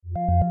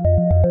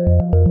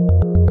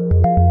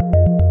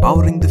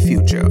Powering the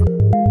future.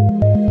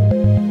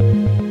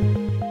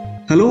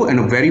 Hello and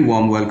a very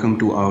warm welcome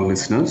to our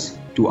listeners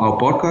to our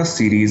podcast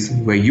series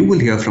where you will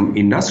hear from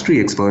industry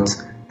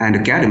experts and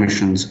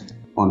academicians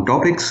on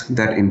topics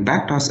that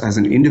impact us as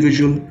an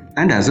individual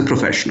and as a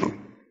professional.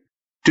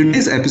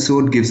 Today's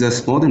episode gives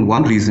us more than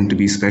one reason to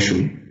be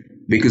special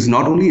because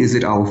not only is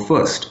it our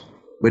first,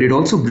 but it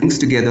also brings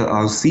together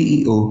our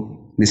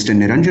CEO, Mr.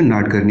 Niranjan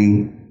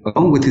Nadkarni,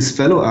 along with his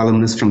fellow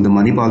alumnus from the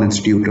Manipal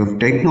Institute of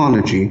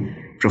Technology,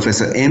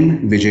 Professor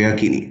M.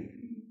 Vijayakini.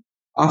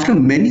 After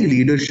many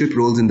leadership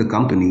roles in the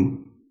company,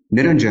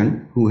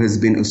 Niranjan, who has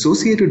been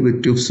associated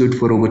with TÜV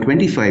for over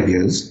 25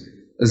 years,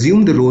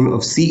 assumed the role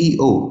of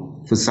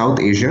CEO for South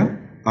Asia,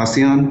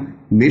 ASEAN,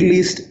 Middle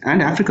East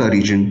and Africa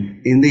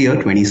region in the year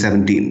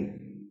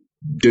 2017.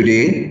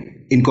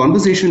 Today, in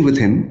conversation with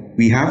him,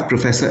 we have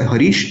Professor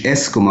Harish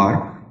S.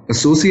 Kumar,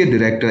 Associate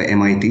Director,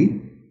 MIT,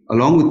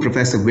 along with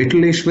Professor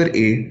Vittaleshwar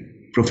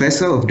A.,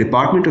 Professor of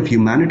Department of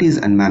Humanities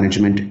and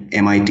Management,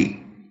 MIT.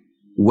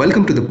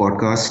 Welcome to the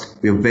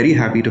podcast. We are very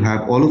happy to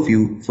have all of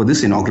you for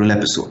this inaugural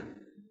episode.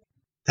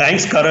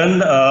 Thanks,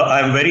 Karan.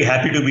 I'm very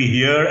happy to be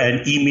here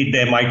and meet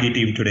the MIT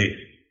team today.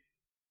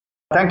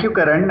 Thank you,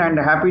 Karan, and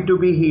happy to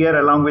be here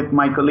along with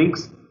my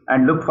colleagues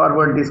and look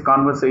forward to this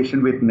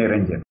conversation with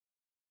Niranjan.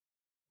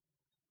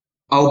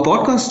 Our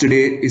podcast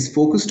today is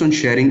focused on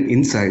sharing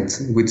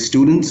insights with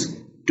students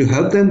to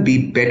help them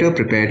be better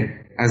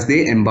prepared as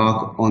they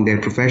embark on their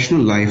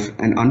professional life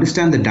and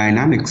understand the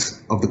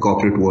dynamics of the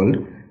corporate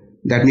world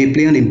that may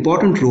play an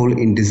important role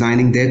in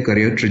designing their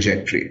career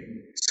trajectory.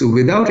 So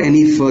without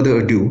any further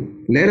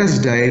ado, let us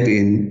dive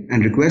in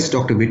and request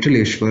Dr.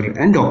 Vittaleshwar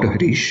and Dr.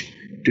 Harish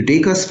to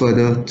take us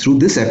further through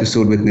this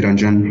episode with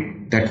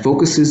Niranjan that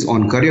focuses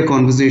on career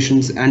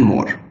conversations and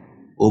more.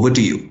 Over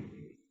to you.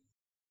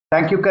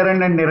 Thank you,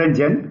 Karan and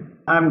Niranjan.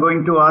 I'm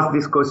going to ask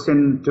this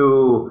question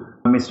to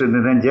Mr.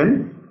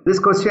 Niranjan. This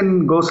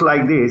question goes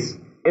like this.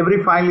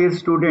 Every final-year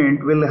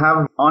student will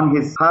have on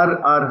his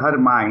or her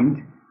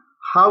mind,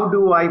 how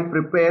do I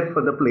prepare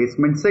for the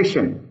placement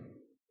session?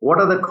 What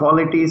are the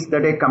qualities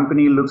that a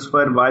company looks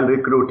for while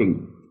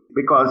recruiting?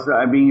 Because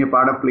being a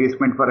part of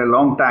placement for a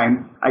long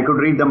time, I could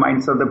read the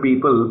minds of the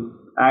people,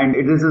 and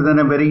this is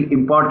a very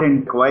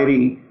important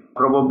query.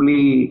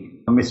 Probably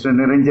Mr.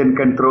 Niranjan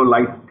can throw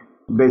light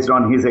based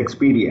on his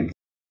experience.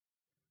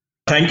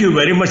 Thank you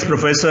very much,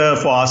 Professor,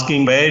 for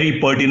asking very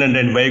pertinent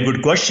and very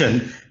good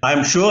question.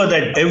 I'm sure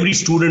that every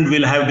student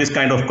will have this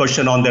kind of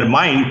question on their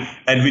mind.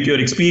 And with your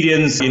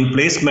experience in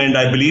placement,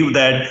 I believe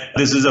that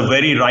this is a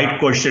very right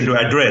question to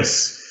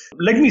address.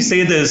 Let me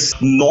say this.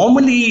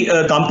 Normally,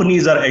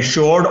 companies are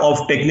assured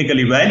of technical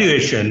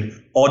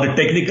evaluation or the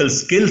technical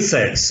skill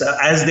sets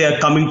as they are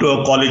coming to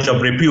a college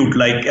of repute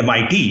like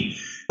MIT.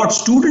 But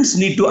students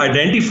need to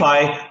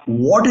identify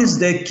what is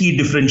their key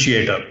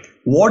differentiator.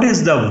 What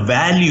is the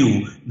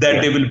value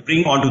that they will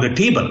bring onto the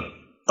table?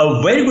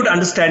 A very good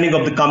understanding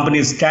of the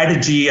company's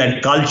strategy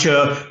and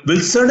culture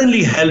will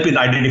certainly help in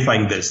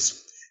identifying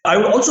this. I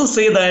would also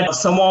say that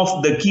some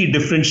of the key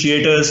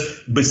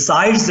differentiators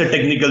besides the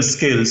technical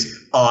skills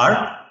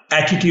are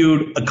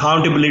attitude,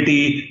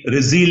 accountability,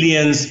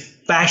 resilience,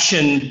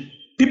 passion,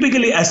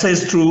 typically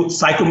assessed through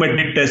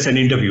psychometric tests and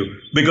interview,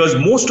 because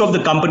most of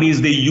the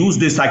companies, they use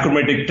the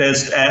psychometric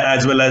test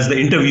as well as the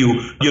interview,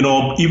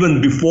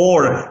 even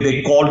before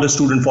they call the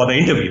student for the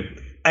interview.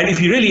 And if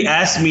you really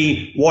ask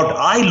me what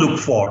I look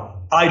for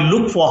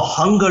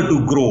hunger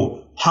to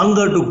grow,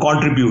 hunger to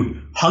contribute,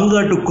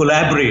 hunger to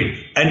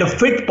collaborate, and a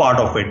fit part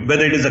of it,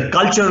 whether it is a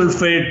cultural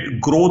fit,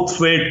 growth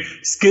fit,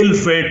 skill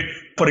fit.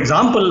 For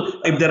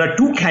example, if there are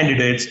two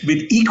candidates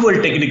with equal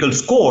technical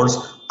scores,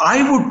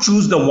 I would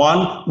choose the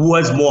one who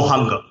has more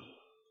hunger.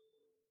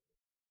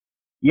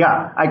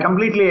 Yeah, I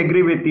completely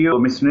agree with you,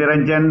 Mr.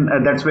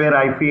 Niranjan. That's where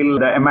I feel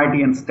the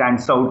MITian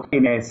stands out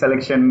in a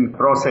selection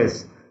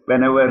process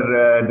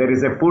whenever there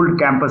is a full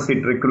campus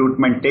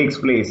recruitment takes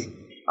place.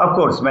 Of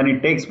course, when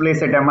it takes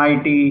place at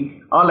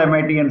MIT, all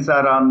MITians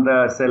are on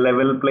the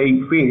level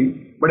playing field.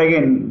 But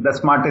again, the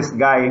smartest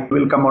guy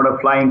will come out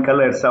of flying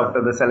colors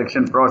after the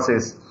selection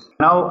process.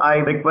 Now I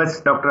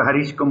request Dr.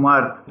 Harish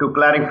Kumar to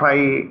clarify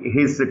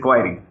his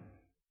query.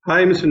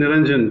 Hi, Mr.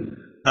 Niranjan.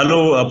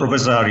 Hello,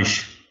 Professor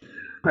Harish.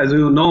 As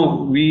you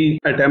know, we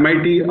at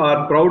MIT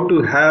are proud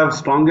to have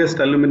strongest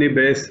alumni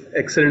base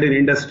excelled in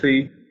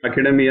industry,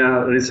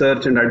 academia,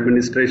 research and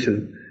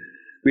administration.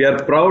 We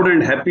are proud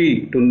and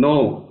happy to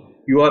know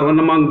you are one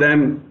among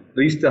them,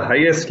 reached the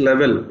highest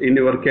level in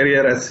your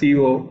career as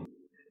CEO.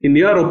 In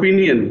your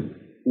opinion,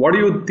 what do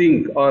you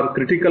think are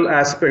critical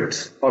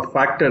aspects or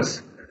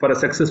factors for a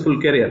successful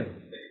career?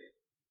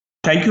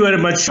 Thank you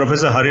very much,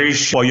 Professor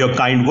Harish, for your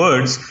kind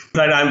words.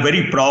 I'm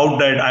very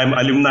proud that I'm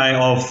alumni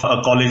of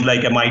a college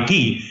like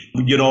MIT,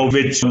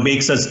 which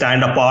makes us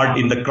stand apart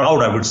in the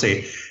crowd, I would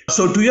say.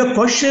 So to your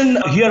question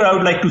here, I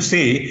would like to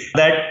say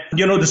that,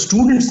 the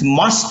students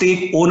must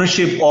take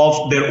ownership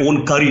of their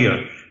own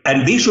career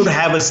and they should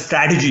have a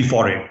strategy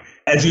for it.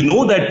 As you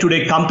know that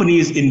today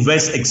companies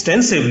invest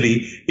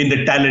extensively in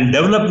the talent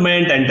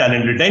development and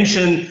talent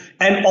retention,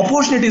 and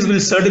opportunities will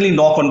certainly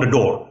knock on the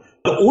door.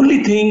 The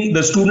only thing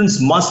the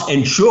students must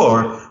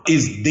ensure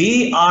is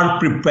they are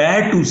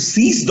prepared to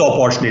seize the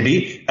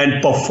opportunity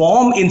and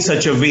perform in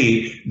such a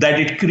way that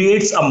it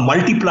creates a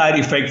multiplier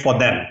effect for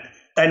them.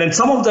 And then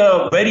some of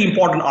the very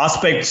important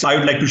aspects I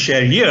would like to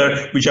share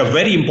here, which are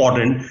very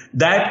important,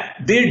 that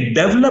they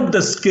develop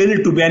the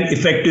skill to be an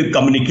effective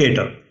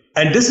communicator.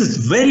 And this is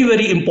very,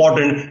 very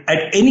important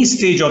at any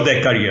stage of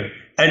their career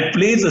and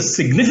plays a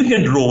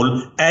significant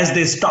role as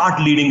they start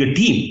leading a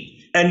team.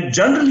 And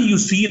generally, you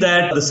see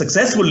that the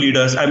successful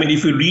leaders, I mean,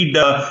 if you read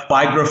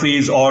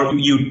biographies or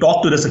you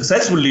talk to the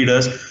successful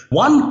leaders,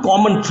 one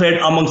common thread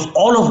amongst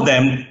all of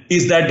them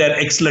is that they're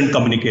excellent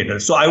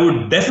communicators. So I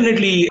would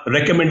definitely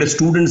recommend the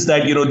students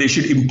that, they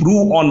should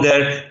improve on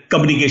their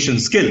communication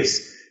skills.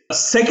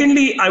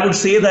 Secondly, I would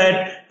say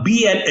that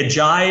be an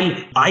agile,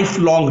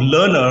 lifelong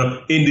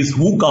learner in this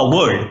VUCA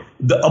world.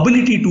 The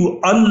ability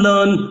to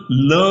unlearn,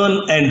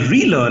 learn, and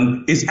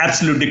relearn is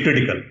absolutely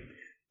critical.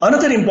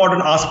 Another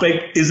important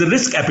aspect is the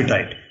risk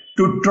appetite.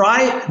 To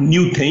try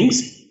new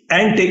things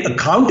and take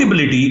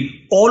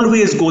accountability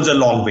always goes a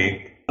long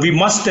way. We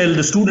must tell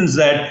the students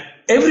that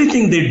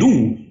everything they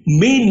do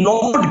may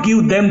not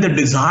give them the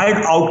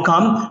desired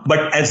outcome,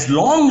 but as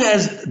long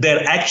as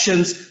their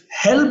actions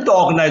help the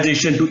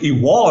organization to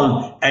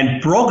evolve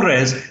and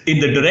progress in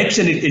the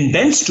direction it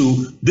intends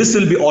to, this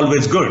will be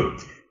always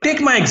good. Take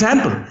my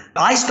example.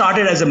 I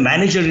started as a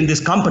manager in this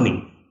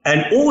company.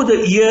 And over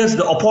the years,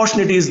 the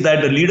opportunities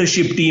that the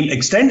leadership team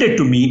extended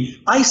to me,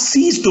 I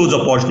seized those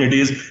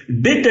opportunities,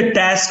 did the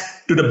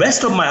task to the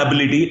best of my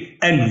ability,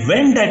 and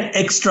went that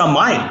extra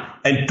mile.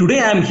 And today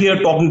I'm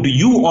here talking to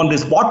you on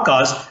this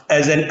podcast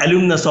as an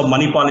alumnus of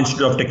Manipal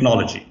Institute of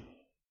Technology.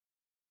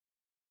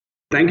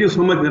 Thank you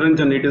so much,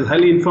 Niranjan. It is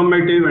highly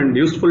informative and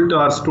useful to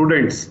our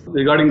students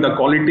regarding the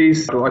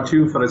qualities to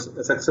achieve for a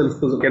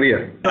successful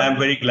career. I'm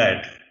very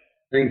glad.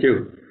 Thank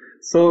you.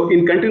 So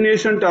in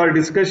continuation to our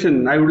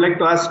discussion, I would like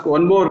to ask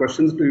one more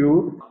question to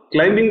you.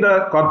 Climbing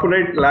the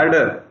corporate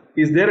ladder,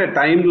 is there a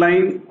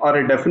timeline or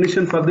a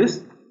definition for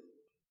this?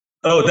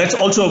 Oh, that's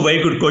also a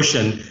very good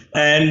question.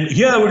 And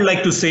here I would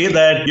like to say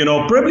that,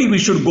 probably we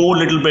should go a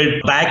little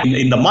bit back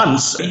in the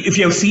months. If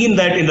you have seen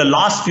that in the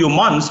last few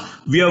months,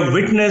 we have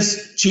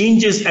witnessed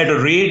changes at a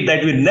rate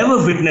that we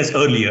never witnessed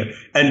earlier.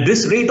 And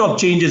this rate of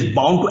change is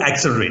bound to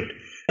accelerate.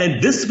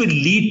 And this will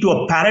lead to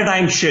a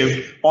paradigm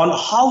shift on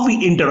how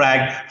we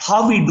interact,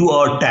 how we do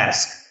our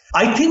tasks.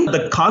 I think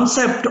the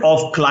concept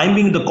of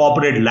climbing the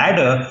corporate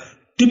ladder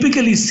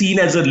typically seen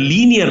as a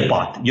linear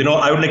path.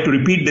 I would like to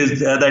repeat this,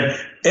 that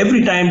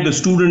every time the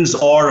students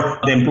or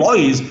the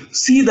employees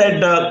see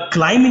that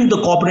climbing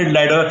the corporate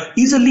ladder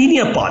is a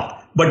linear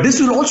path. But this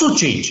will also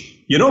change.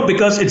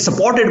 Because it's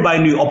supported by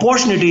new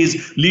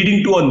opportunities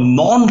leading to a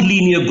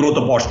non-linear growth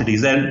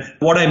opportunities. And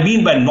what I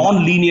mean by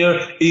non-linear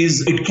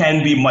is it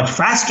can be much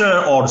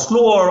faster or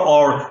slower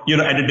or,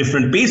 at a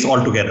different pace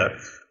altogether.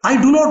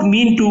 I do not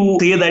mean to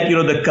say that,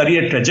 the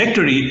career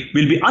trajectory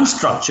will be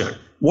unstructured.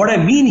 What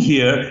I mean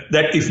here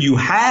that if you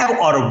have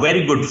or a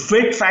very good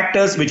fit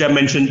factors, which I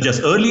mentioned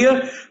just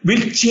earlier, will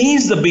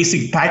change the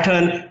basic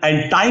pattern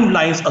and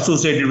timelines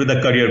associated with the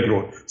career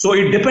growth. So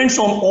it depends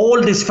on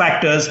all these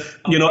factors,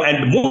 and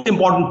the most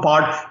important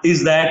part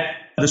is that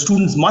the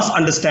students must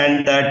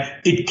understand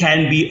that it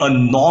can be a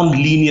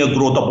non-linear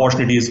growth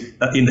opportunities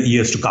in the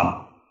years to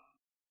come.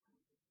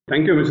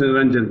 Thank you, Mr.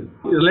 Niranjan.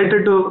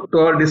 Related to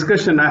our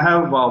discussion, I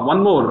have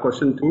one more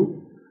question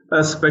too.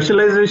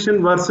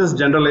 Specialization versus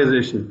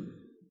generalization.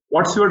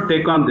 What's your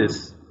take on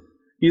this?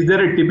 Is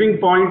there a tipping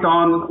point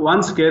on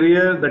one's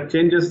career that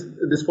changes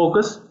this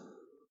focus?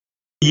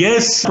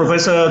 Yes,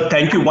 Professor,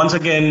 thank you once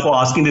again for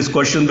asking this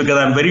question, because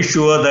I'm very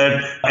sure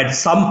that at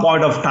some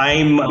point of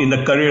time in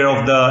the career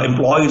of the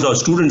employees or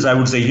students, I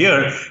would say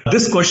here,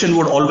 this question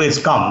would always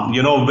come,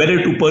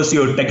 whether to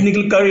pursue a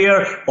technical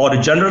career or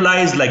a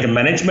generalized like a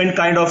management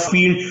kind of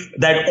field,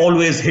 that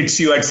always hits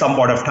you at some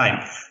point of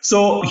time.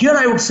 So here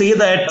I would say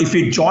that if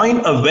you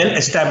join a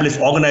well-established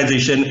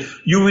organization,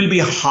 you will be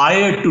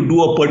hired to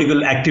do a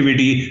particular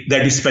activity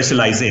that you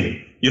specialize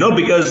in.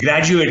 Because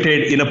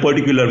graduated in a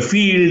particular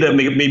field,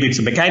 maybe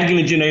it's mechanical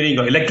engineering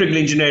or electrical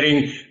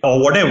engineering or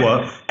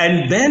whatever.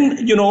 And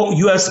then,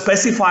 you have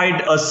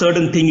specified a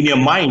certain thing in your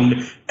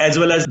mind, as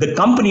well as the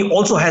company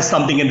also has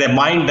something in their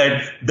mind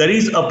that there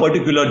is a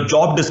particular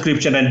job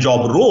description and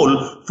job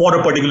role for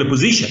a particular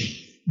position.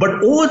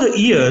 But over the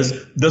years,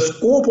 the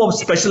scope of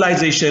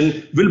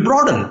specialization will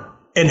broaden,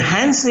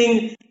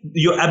 enhancing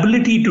your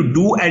ability to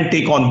do and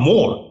take on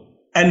more.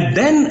 And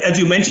then, as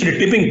you mentioned, a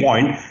tipping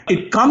point,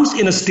 it comes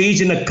in a stage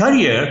in a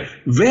career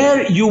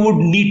where you would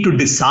need to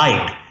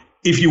decide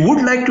if you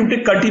would like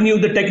to continue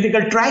the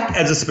technical track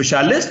as a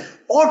specialist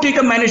or take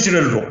a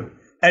managerial role.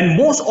 And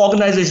most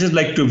organizations,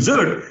 like to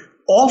observe,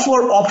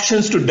 offer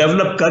options to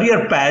develop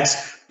career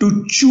paths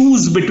to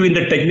choose between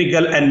the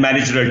technical and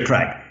managerial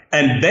track,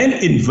 and then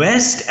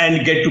invest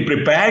and get to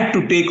prepared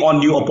to take on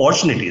new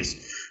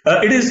opportunities.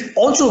 It is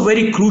also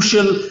very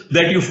crucial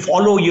that you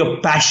follow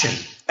your passion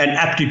and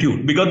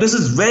aptitude, because this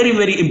is very,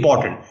 very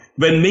important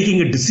when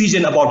making a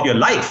decision about your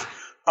life.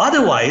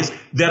 Otherwise,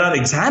 there are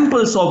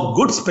examples of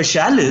good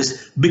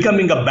specialists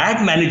becoming a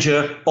bad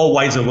manager or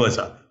vice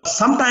versa.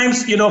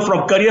 Sometimes,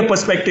 from career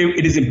perspective,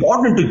 it is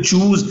important to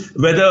choose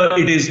whether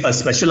it is a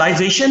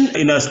specialization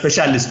in a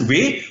specialist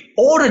way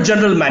or a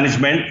general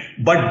management.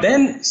 But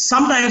then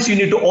sometimes you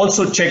need to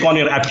also check on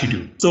your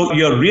aptitude. So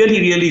you're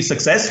really, really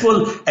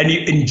successful and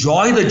you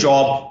enjoy the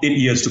job in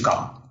years to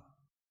come.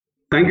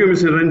 Thank you,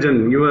 Mr.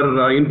 Niranjan. Your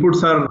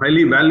inputs are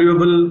highly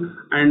valuable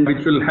and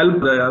which will help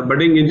the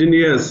budding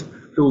engineers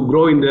to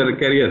grow in their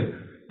career.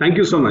 Thank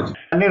you so much.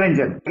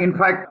 Niranjan, in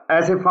fact,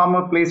 as a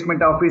former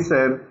placement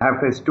officer, I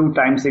have faced 2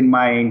 times in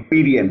my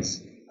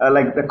experience.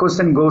 Like the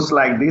question goes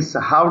like this: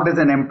 how does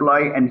an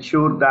employee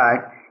ensure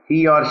that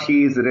he or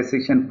she is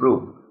recession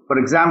proof? For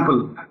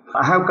example,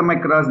 I have come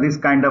across this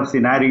kind of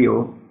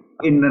scenario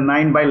in the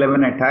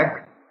 9/11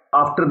 attack.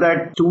 After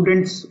that,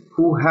 students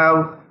who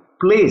have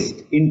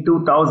placed in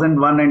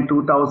 2001 and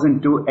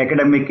 2002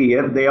 academic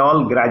year, they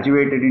all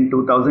graduated in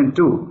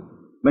 2002.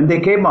 When they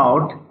came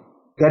out,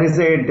 there is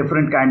a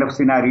different kind of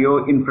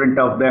scenario in front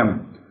of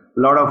them. A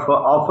lot of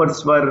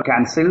offers were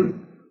cancelled.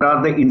 There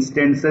are the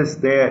instances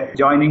their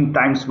joining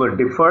times were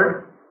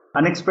deferred.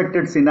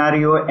 Unexpected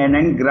scenario, an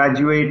young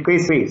graduate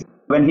faces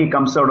when he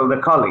comes out of the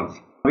college.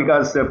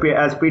 Because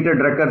as Peter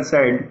Drucker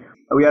said,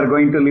 we are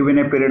going to live in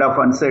a period of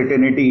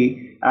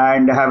uncertainty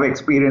and have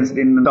experienced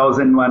in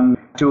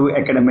 2001-2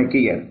 academic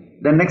year.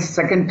 The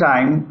second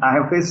time, I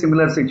have faced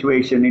similar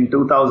situation in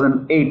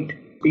 2008.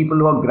 People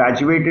who have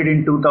graduated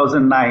in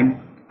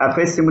 2009 have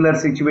faced similar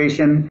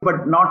situation,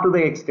 but not to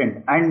the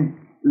extent. And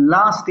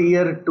last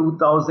year,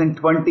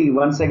 2020,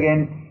 once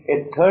again,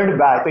 a third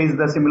batch faced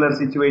the similar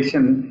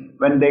situation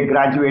when they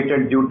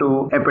graduated due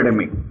to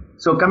epidemic.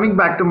 So coming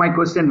back to my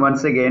question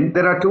once again,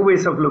 there are 2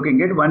 ways of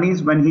looking at it. One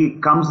is when he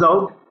comes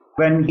out,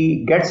 when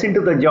he gets into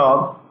the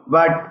job,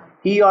 but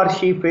he or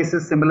she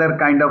faces similar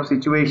kind of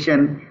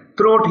situation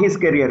throughout his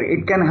career.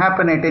 It can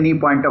happen at any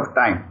point of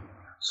time.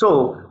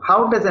 So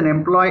how does an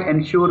employee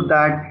ensure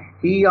that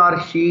he or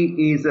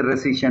she is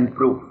recession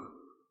proof?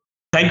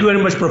 Thank you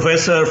very much,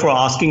 Professor, for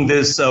asking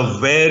this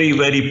very,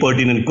 very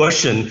pertinent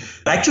question.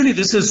 Actually,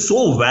 this is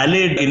so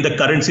valid in the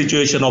current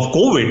situation of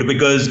COVID,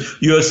 because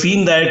you have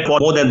seen that for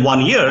more than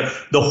 1 year,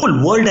 the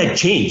whole world had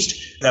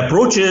changed. The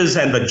approaches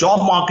and the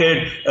job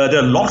market, there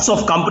are lots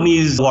of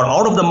companies who are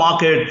out of the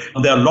market.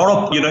 There are a lot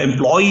of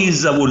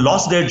employees who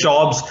lost their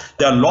jobs.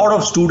 There are a lot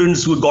of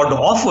students who got the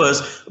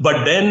offers,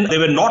 but then they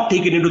were not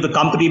taken into the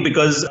company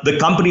because the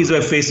companies were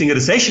facing a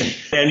recession.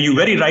 And you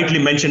very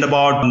rightly mentioned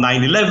about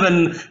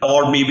 9/11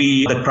 or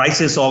maybe the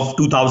crisis of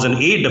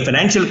 2008, the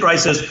financial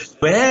crisis,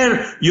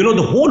 where,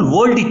 the whole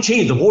world it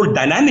changed, the whole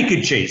dynamic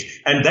it changed.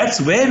 And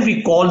that's where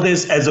we call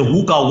this as a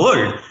VUCA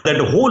world, that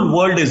the whole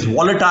world is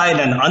volatile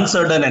and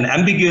uncertain and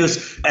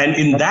ambiguous. And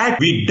in that,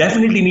 we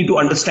definitely need to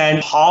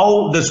understand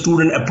how the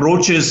student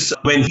approaches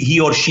when he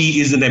or she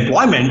is in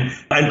employment,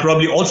 and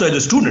probably also as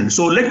a student.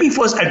 So let me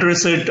first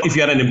address it. If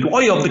you're an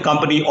employee of the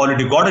company,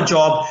 already got a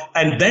job,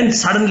 and then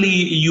suddenly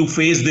you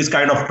face this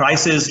kind of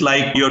crisis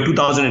like your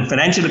 2000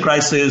 financial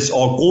crisis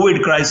or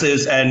COVID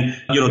crisis and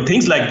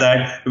things like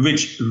that,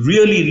 which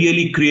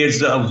really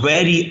creates a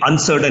very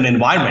uncertain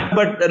environment.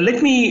 But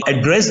let me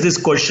address this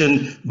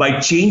question by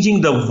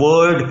changing the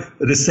word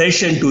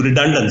recession to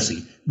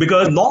redundancy.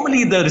 Because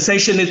normally the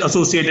recession is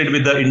associated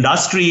with the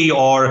industry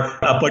or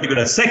a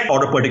particular sector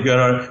or a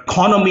particular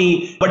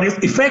economy, but its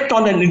effect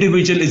on an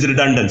individual is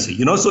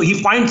redundancy. So he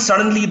finds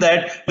suddenly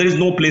that there is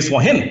no place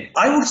for him.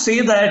 I would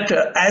say that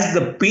as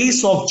the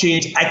pace of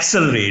change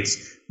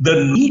accelerates,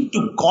 the need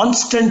to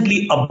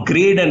constantly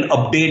upgrade and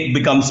update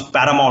becomes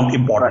paramount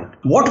important.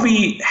 What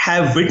we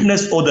have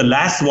witnessed over the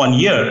last 1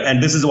 year,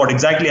 and this is what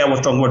exactly I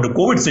was talking about, the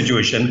COVID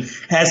situation,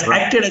 has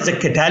acted as a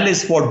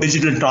catalyst for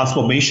digital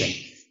transformation.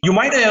 You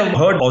might have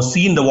heard or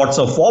seen the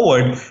WhatsApp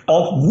forward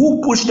of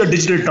who pushed the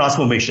digital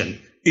transformation.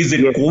 Is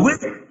it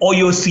COVID or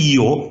your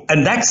CEO?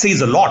 And that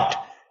says a lot.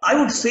 I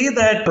would say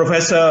that,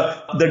 Professor,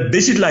 the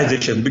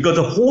digitalization, because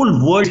the whole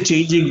world is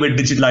changing with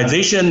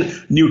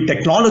digitalization, new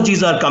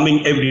technologies are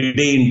coming every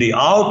day in, day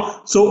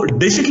out. So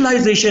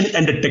digitalization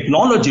and the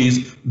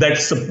technologies that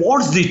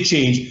supports this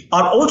change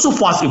are also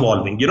fast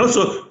evolving.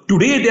 So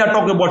today they are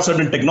talking about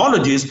certain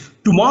technologies.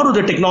 Tomorrow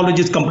the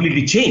technologies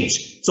completely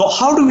change. So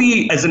how do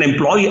we as an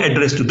employee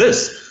address to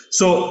this?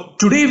 So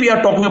today we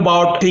are talking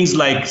about things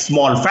like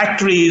small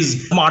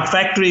factories, smart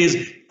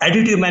factories,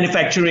 additive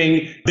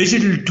manufacturing,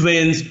 digital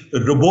twins,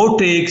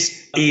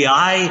 robotics,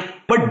 AI,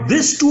 but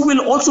this too will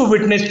also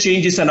witness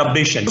changes and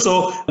updation.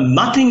 So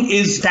nothing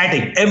is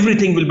static,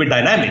 everything will be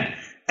dynamic.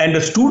 And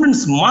the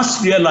students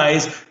must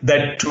realize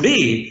that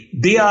today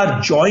they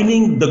are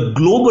joining the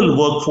global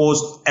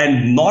workforce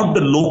and not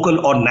the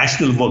local or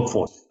national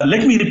workforce.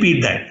 Let me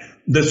repeat that.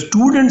 The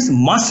students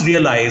must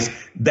realize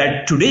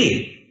that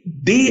today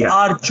they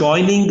are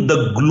joining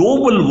the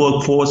global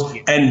workforce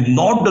and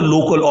not the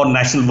local or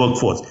national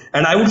workforce.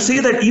 And I would say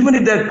that even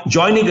if they're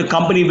joining a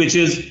company which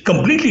is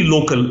completely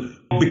local,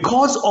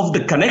 because of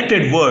the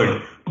connected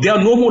world, they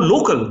are no more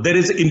local. There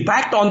is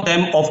impact on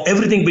them of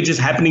everything which is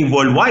happening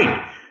worldwide.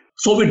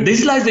 So with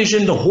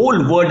digitalization, the whole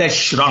world has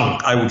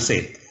shrunk, I would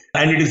say,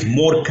 and it is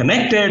more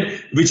connected,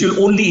 which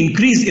will only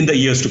increase in the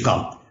years to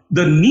come.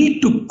 The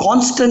need to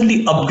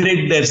constantly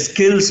upgrade their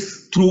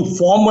skills through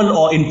formal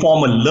or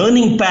informal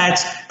learning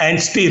paths and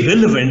stay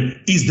relevant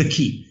is the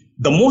key.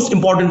 The most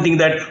important thing,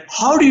 that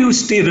how do you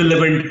stay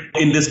relevant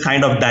in this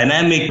kind of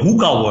dynamic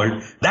VUCA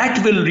world,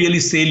 that will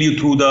really sail you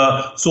through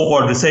the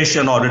so-called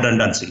recession or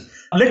redundancy.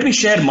 Let me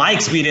share my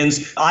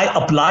experience. I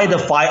apply the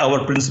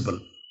 5-hour principle.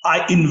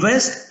 I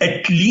invest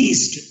at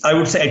least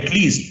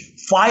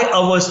 5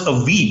 hours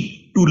a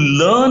week to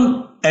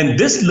learn, and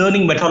this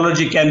learning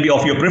methodology can be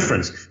of your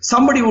preference.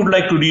 Somebody would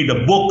like to read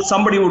a book,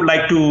 somebody would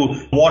like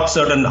to watch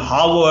certain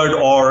Harvard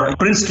or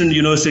Princeton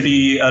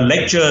University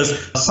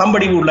lectures,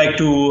 somebody would like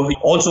to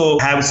also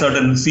have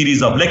certain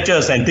series of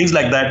lectures and things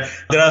like that.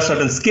 There are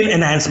certain skill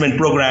enhancement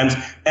programs,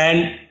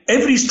 and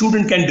every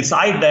student can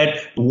decide that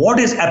what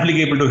is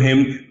applicable to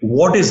him,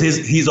 what is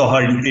his or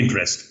her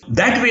interest.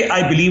 That way,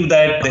 I believe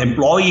that the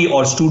employee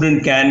or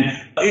student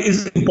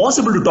it's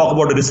impossible to talk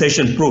about a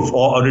recession proof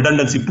or a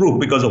redundancy proof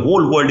because the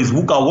whole world is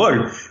VUCA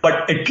world,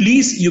 but at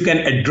least you can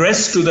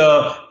address to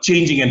the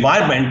changing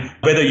environment,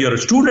 whether you're a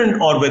student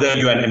or whether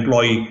you're an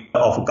employee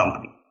of a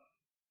company.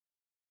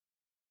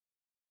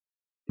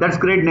 That's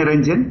great,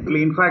 Niranjan.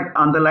 In fact,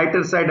 on the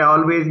lighter side, I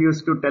always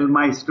used to tell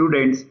my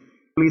students,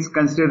 please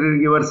consider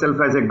yourself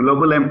as a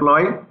global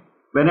employee.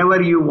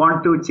 Whenever you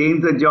want to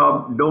change the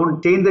job,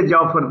 don't change the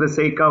job for the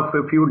sake of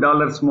a few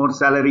dollars more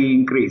salary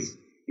increase.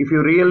 If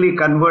you really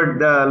convert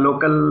the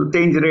local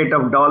exchange rate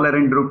of dollar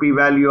and rupee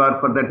value, or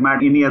for that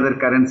matter any other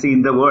currency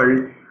in the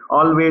world,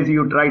 always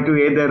you try to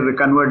either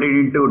convert it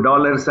into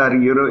dollars or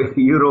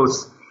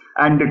euros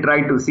and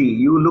try to see.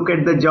 You look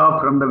at the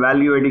job from the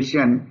value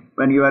addition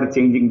when you are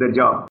changing the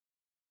job.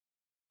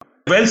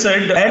 Well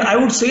said. And I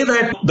would say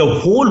that the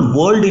whole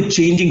world is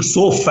changing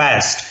so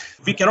fast.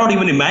 We cannot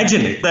even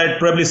imagine it. That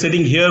probably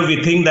sitting here,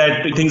 we think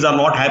that things are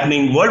not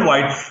happening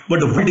worldwide, but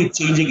the world is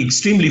changing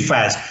extremely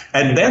fast.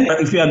 And then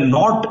if we are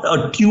not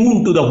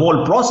attuned to the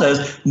whole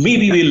process,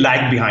 maybe we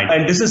lag behind.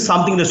 And this is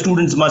something the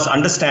students must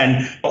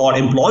understand, or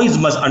employees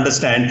must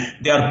understand.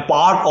 They are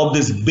part of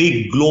this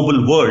big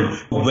global world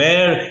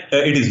where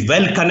it is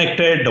well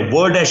connected, the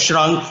world has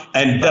shrunk,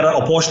 and there are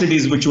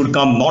opportunities which will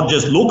come not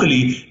just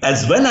locally,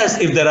 as well as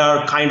if there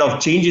are kind of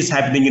changes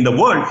happening in the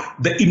world,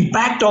 the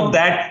impact of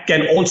that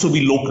can also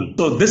be local.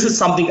 So this is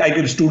something I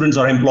think students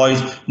or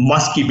employees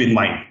must keep in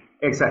mind.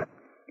 Exactly.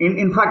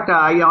 In fact,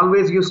 I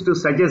always used to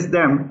suggest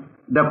them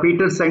the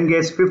Peter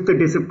Senge's fifth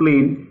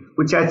discipline,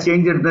 which has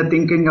changed the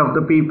thinking of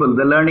the people,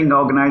 the learning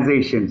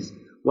organizations.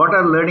 What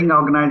are learning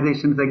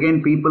organizations?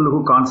 Again, people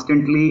who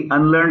constantly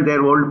unlearn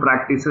their old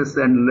practices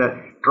and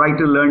try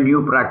to learn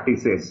new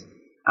practices.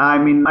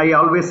 I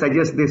always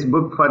suggest this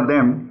book for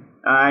them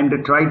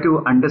and try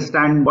to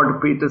understand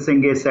what Peter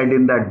Senge said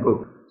in that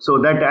book. So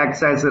that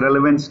acts as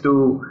relevance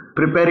to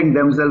preparing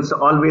themselves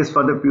always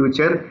for the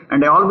future.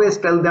 And I always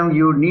tell them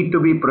you need to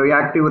be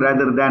proactive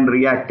rather than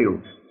reactive.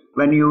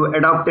 When you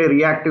adopt a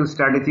reactive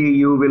strategy,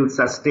 you will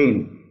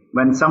sustain.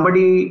 When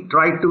somebody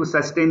tries to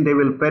sustain, they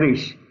will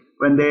perish.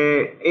 When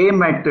they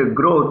aim at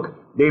growth,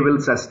 they will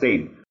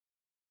sustain.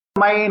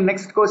 My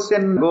next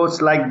question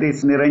goes like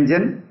this,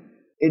 Niranjan.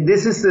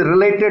 This is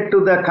related to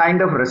the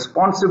kind of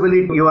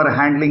responsibility you are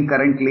handling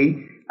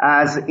currently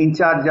as in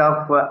charge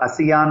of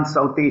ASEAN,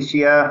 South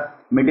Asia,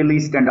 Middle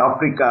East and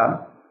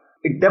Africa.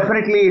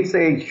 It's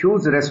a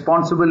huge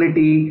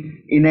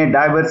responsibility in a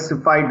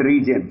diversified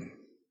region.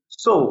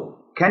 So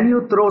can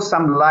you throw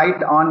some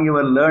light on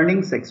your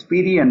learnings,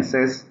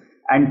 experiences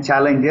and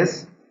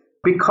challenges?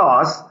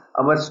 Because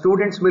our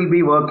students will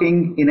be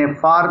working in a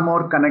far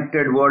more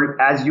connected world.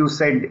 As you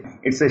said,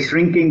 it's a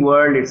shrinking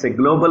world, it's a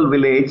global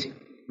village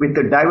with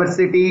the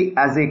diversity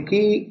as a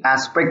key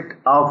aspect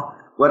of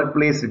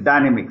workplace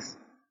dynamics.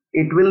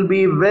 It will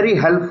be very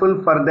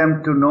helpful for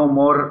them to know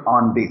more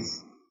on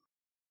this.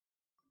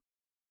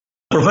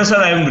 Professor,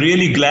 I'm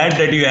really glad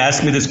that you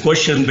asked me this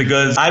question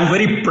because I'm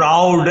very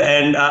proud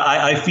and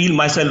I feel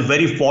myself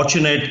very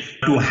fortunate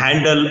to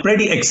handle a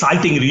pretty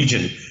exciting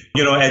region.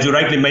 You know, as you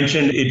rightly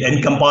mentioned, it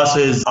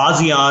encompasses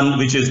ASEAN,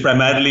 which is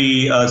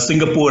primarily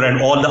Singapore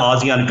and all the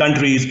ASEAN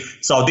countries.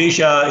 South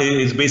Asia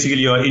is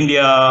basically your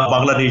India,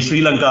 Bangladesh,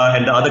 Sri Lanka,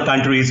 and the other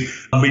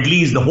countries. Middle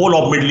East, the whole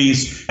of Middle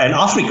East, and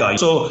Africa.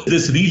 So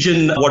this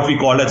region, what we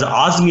call as the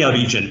ASEAN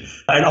region.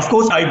 And of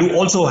course, I do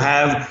also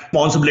have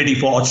responsibility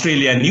for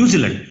Australia and New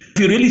Zealand.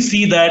 If you really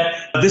see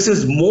that this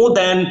is more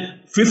than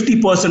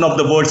 50% of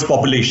the world's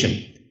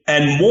population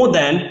and more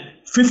than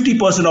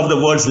 50% of the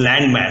world's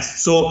landmass.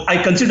 So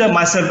I consider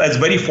myself as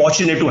very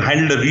fortunate to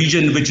handle a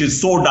region which is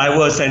so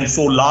diverse and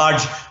so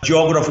large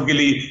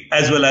geographically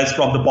as well as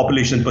from the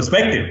population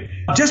perspective.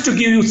 Just to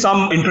give you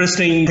some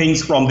interesting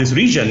things from this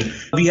region,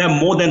 we have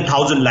more than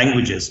 1,000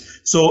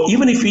 languages. So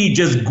even if we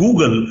just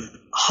Google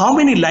how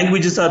many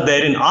languages are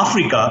there in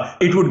Africa,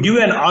 it would give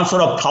you an answer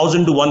of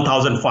 1,000 to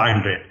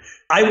 1,500.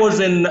 I was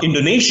in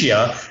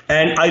Indonesia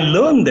and I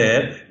learned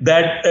there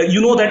that,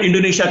 that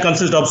Indonesia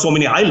consists of so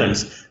many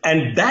islands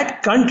and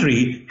that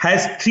country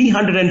has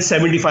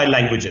 375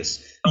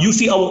 languages. You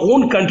see, our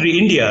own country,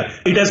 India,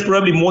 it has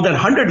probably more than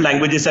 100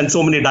 languages and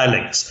so many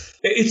dialects.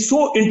 It's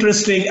so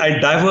interesting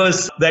and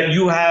diverse that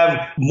you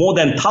have more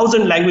than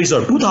 1,000 languages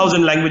or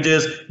 2,000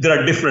 languages. There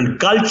are different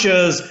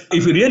cultures.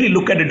 If you really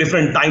look at the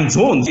different time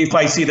zones, if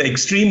I see the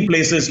extreme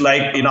places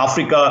like in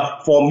Africa,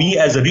 for me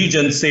as a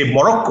region, say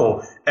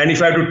Morocco, and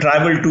if I have to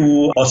travel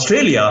to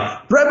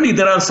Australia, probably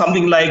there are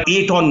something like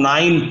 8 or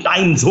 9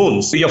 time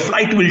zones. So your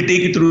flight will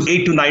take you through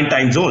 8 to 9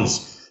 time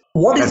zones.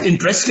 What is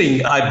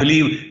interesting, I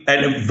believe,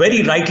 and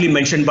very rightly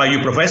mentioned by you,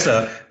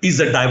 Professor, is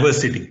the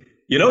diversity.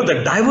 You know,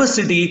 the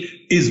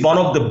diversity is one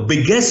of the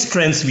biggest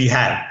strengths we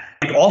have.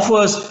 It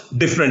offers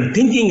different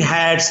thinking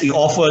hats, it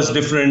offers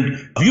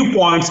different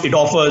viewpoints, it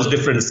offers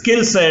different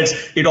skill sets,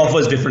 it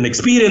offers different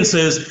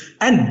experiences,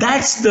 and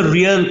that's the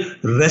real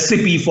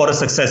recipe for a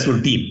successful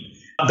team.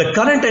 The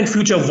current and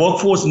future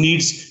workforce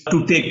needs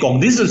to take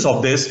cognizance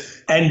of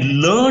this and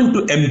learn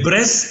to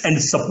embrace and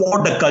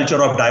support the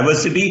culture of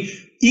diversity,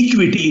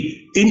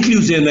 equity,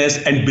 inclusiveness,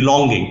 and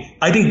belonging.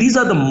 I think these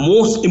are the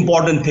most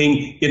important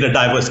thing in a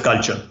diverse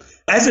culture.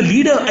 As a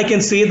leader, I can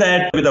say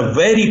that with a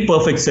very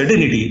perfect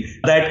certainty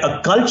that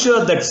a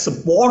culture that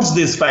supports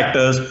these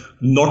factors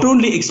not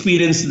only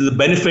experiences the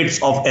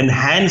benefits of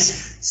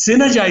enhanced,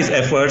 synergized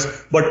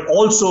efforts, but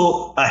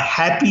also a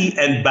happy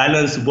and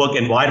balanced work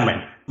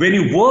environment. When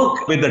you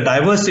work with the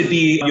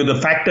diversity, the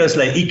factors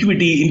like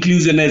equity,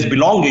 inclusiveness,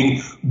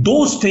 belonging,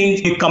 those things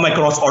come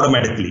across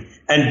automatically.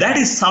 And that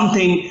is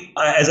something,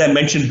 as I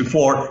mentioned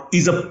before,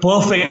 is a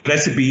perfect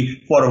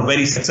recipe for a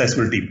very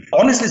successful team.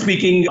 Honestly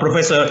speaking,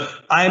 Professor,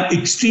 I am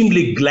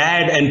extremely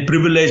glad and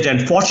privileged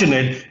and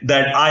fortunate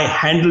that I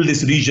handle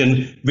this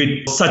region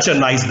with such a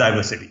nice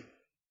diversity.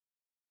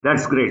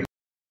 That's great.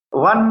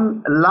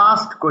 One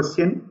last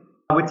question,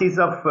 which is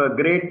of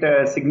great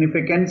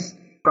significance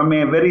from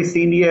a very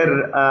senior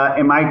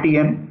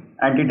MITian,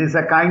 and it is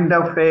a kind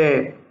of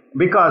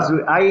because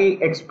I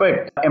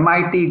expect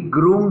MIT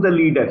groom the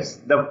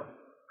leaders, the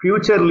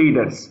future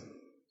leaders.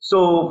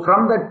 So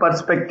from that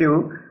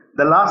perspective,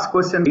 the last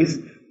question is,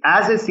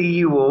 as a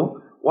CEO,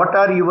 what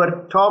are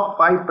your top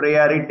 5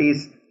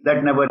 priorities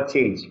that never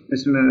change?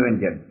 Mr.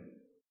 Niranjan.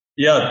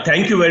 Yeah,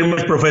 thank you very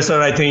much,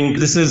 Professor. I think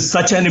this is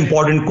such an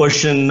important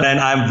question and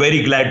I'm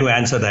very glad to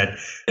answer that.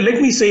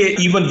 Let me say,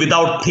 even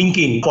without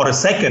thinking for a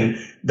second,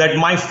 that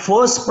my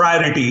first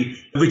priority,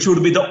 which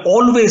would be the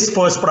always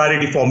first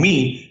priority for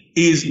me,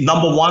 is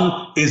number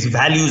 1 is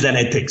values and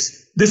ethics.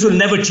 This will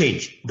never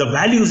change. The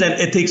values and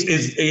ethics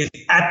is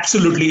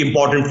absolutely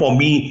important for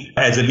me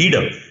as a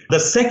leader. The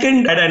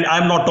second, and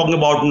I'm not talking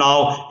about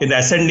now in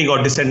ascending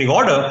or descending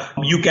order,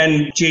 you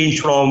can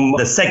change from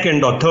the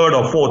second or third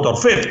or fourth or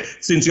fifth,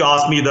 since you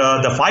asked me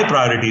the 5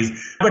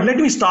 priorities. But let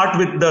me start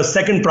with the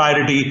second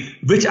priority,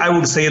 which I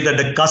would say that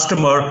the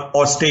customer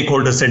or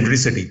stakeholder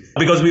centricity.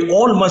 Because we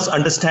all must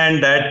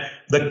understand that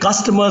the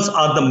customers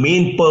are the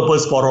main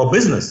purpose for our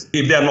business.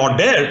 If they are not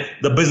there,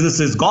 the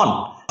business is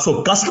gone.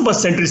 So customer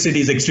centricity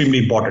is extremely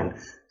important.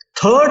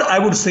 Third, I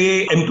would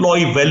say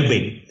employee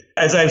well-being.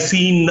 As I've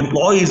seen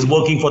employees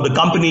working for the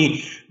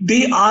company,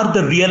 they are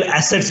the real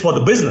assets for the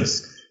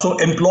business. So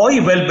employee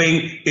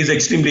well-being is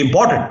extremely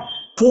important.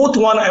 Fourth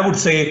one, I would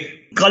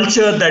say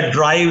culture that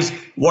drives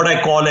what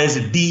I call as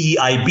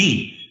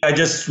DEIB. I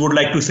just would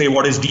like to say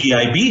what is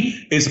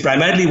DEIB is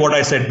primarily what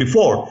I said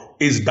before,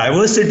 is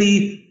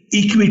diversity,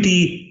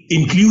 equity,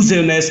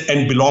 inclusiveness,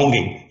 and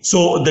belonging.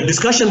 So the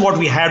discussion what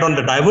we had on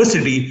the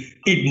diversity,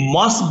 it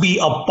must be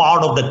a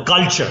part of the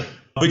culture,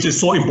 which is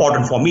so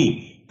important for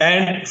me.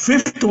 And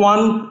fifth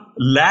one,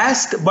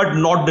 last but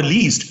not the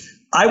least,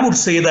 I would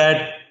say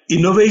that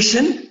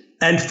innovation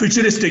and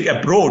futuristic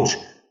approach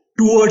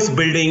towards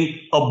building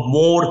a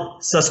more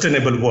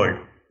sustainable world.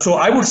 So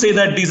I would say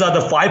that these are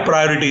the 5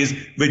 priorities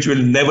which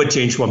will never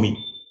change for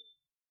me.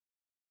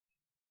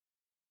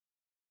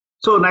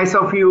 So nice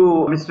of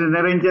you, Mr.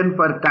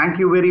 Niranjan, thank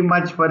you very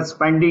much for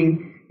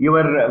spending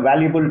your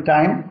valuable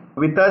time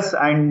with us,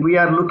 and we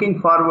are looking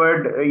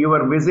forward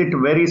your visit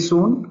very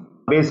soon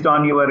based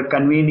on your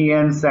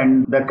convenience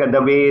and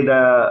the way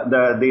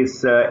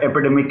these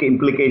epidemic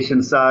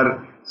implications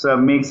are, so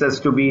makes us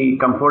to be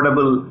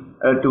comfortable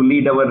to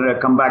lead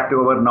come back to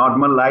our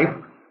normal life,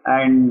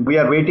 and we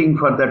are waiting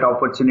for that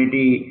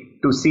opportunity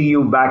to see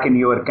you back in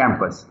your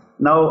campus.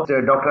 Now,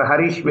 Dr.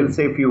 Harish will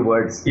say a few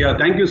words. Yeah,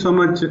 thank you so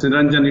much,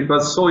 Niranjan. It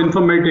was so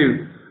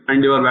informative,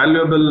 and your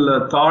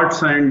valuable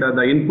thoughts and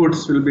the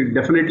inputs will be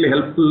definitely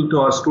helpful to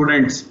our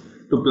students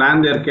to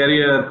plan their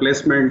career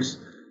placements.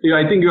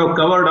 I think you have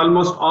covered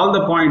almost all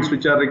the points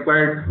which are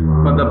required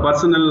for the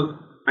personal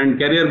and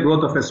career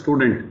growth of a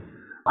student.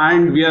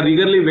 And we are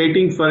eagerly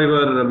waiting for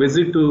your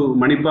visit to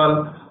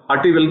Manipal.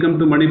 Hearty welcome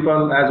to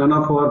Manipal as one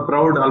of our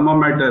proud alma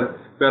mater.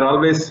 We are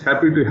always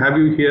happy to have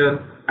you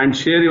here and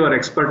share your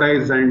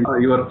expertise and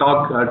your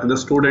talk to the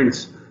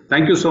students.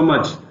 Thank you so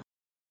much.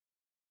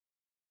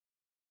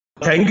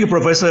 Thank you,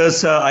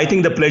 professors. I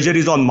think the pleasure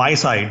is on my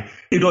side.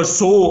 It was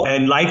so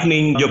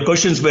enlightening. Your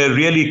questions were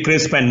really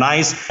crisp and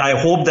nice. I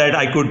hope that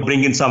I could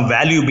bring in some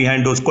value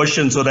behind those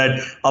questions so that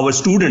our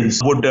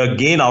students would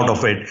gain out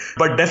of it.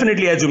 But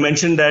definitely, as you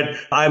mentioned, that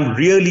I'm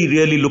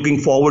really looking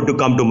forward to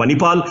come to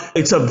Manipal.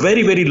 It's a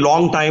very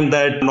long time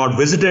that not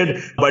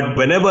visited, but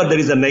whenever there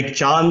is a next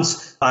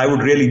chance, I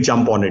would really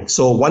jump on it.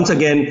 So once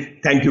again,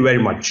 thank you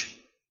very much.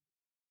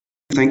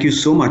 Thank you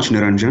so much,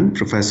 Niranjan,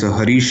 Professor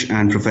Harish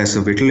and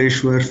Professor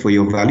Vitaleshwar for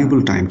your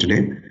valuable time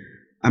today.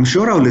 I'm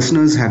sure our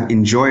listeners have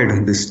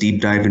enjoyed this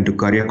deep dive into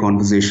career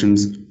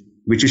conversations,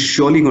 which is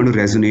surely going to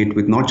resonate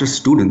with not just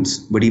students,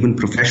 but even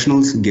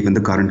professionals given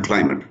the current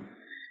climate.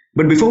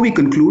 But before we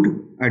conclude,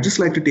 I'd just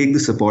like to take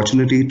this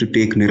opportunity to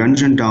take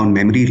Niranjan down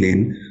memory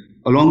lane,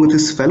 along with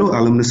his fellow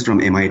alumnus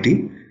from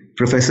MIT,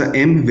 Professor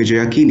M.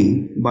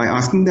 Vijayakini, by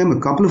asking them a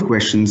couple of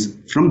questions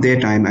from their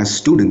time as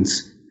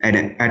students at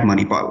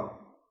Manipal.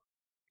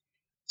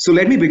 So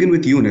let me begin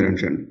with you,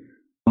 Niranjan.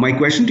 My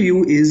question to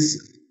you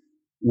is,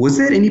 was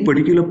there any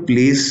particular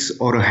place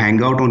or a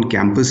hangout on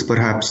campus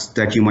perhaps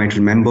that you might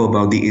remember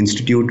about the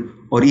institute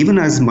or even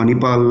as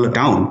Manipal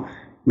town,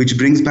 which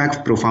brings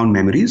back profound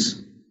memories?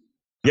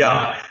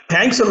 Yeah,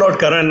 thanks a lot,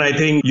 Karan. I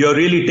think you're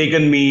really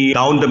taken me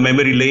down the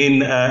memory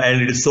lane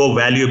and it is so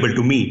valuable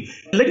to me.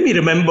 Let me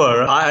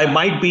remember, I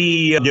might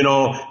be,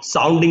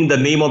 sounding the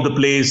name of the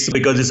place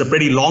because it's a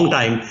pretty long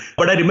time.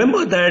 But I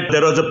remember that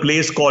there was a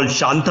place called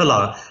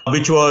Shantala,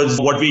 which was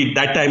what we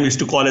that time used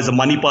to call as a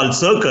Manipal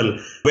circle,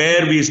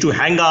 where we used to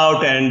hang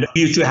out and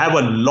we used to have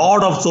a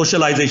lot of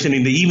socialization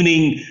in the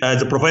evening. As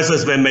the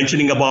professors were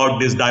mentioning about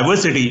this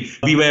diversity,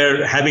 we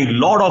were having a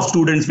lot of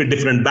students with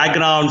different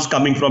backgrounds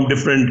coming from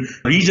different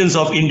regions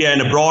of India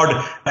and abroad.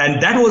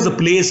 And that was a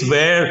place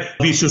where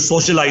we used to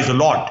socialize a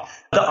lot.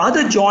 The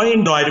other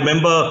joint I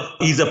remember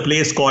is a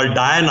place called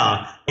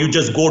Diana. You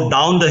just go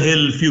down the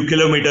hill a few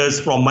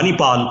kilometers from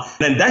Manipal,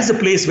 and that's the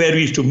place where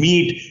we used to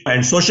meet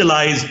and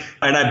socialize.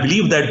 And I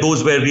believe that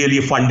those were really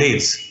fun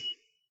days.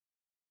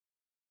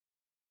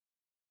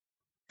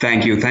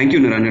 Thank you,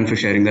 Niranjan, for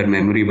sharing that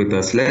memory with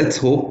us. Let's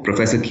hope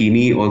Professor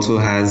Kini also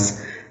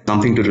has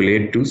something to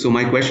relate to. So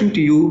my question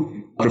to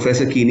you,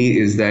 Professor Kini,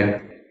 is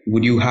that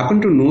would you happen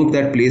to know if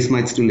that place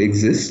might still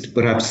exist,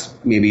 perhaps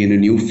maybe in a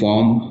new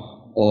form?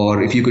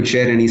 Or if you could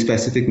share any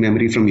specific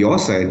memory from your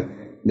side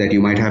that you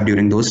might have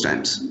during those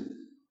times.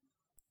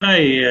 Hi,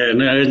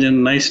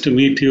 Narayan. Nice to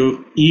meet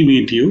you.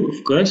 Meet you,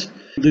 of course.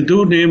 The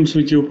two names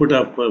which you put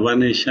up,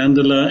 one is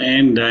Chandala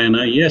and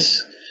Diana.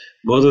 Yes,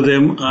 both of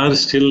them are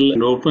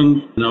still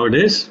open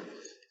nowadays.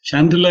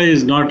 Chandala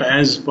is not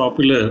as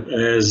popular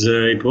as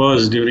it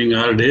was during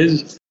our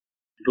days.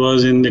 It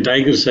was in the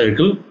Tiger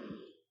Circle.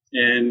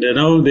 And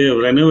now they have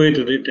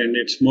renovated it and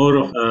it's more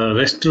of a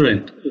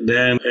restaurant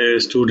than a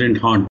student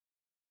haunt.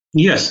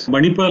 Yes,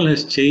 Manipal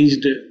has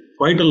changed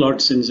quite a lot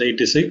since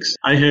 86.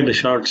 I had a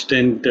short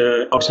stint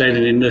outside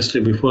in industry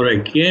before I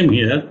came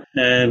here.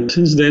 And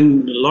since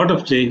then, a lot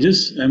of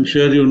changes. I'm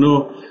sure you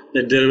know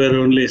that there were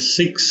only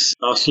 6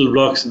 hostel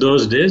blocks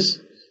those days.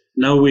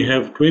 Now we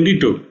have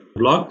 22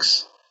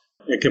 blocks,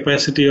 a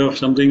capacity of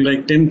something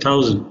like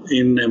 10,000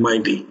 in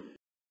MIT,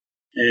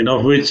 and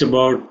of which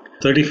about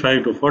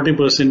 35 to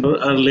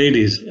 40% are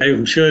ladies.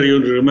 I'm sure you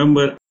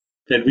remember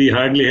that we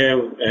hardly have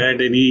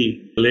had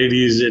any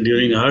ladies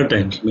during our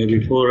times,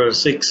 maybe 4 or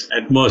 6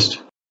 at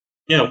most.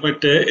 Yeah,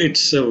 but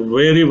it's a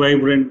very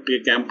vibrant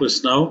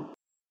campus now.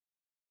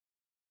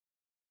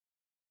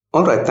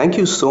 All right, thank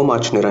you so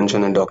much,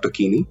 Niranjan and Dr.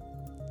 Kini.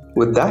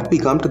 With that, we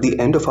come to the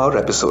end of our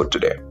episode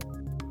today.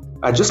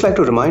 I'd just like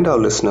to remind our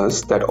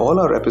listeners that all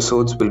our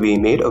episodes will be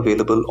made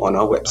available on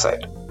our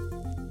website.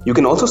 You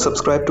can also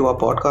subscribe to our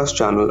podcast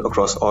channel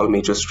across all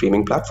major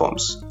streaming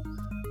platforms.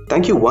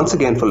 Thank you once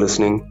again for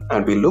listening,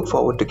 and we look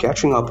forward to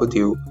catching up with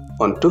you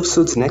on TÜV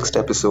SÜD's next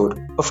episode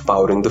of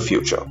Powering the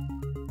Future.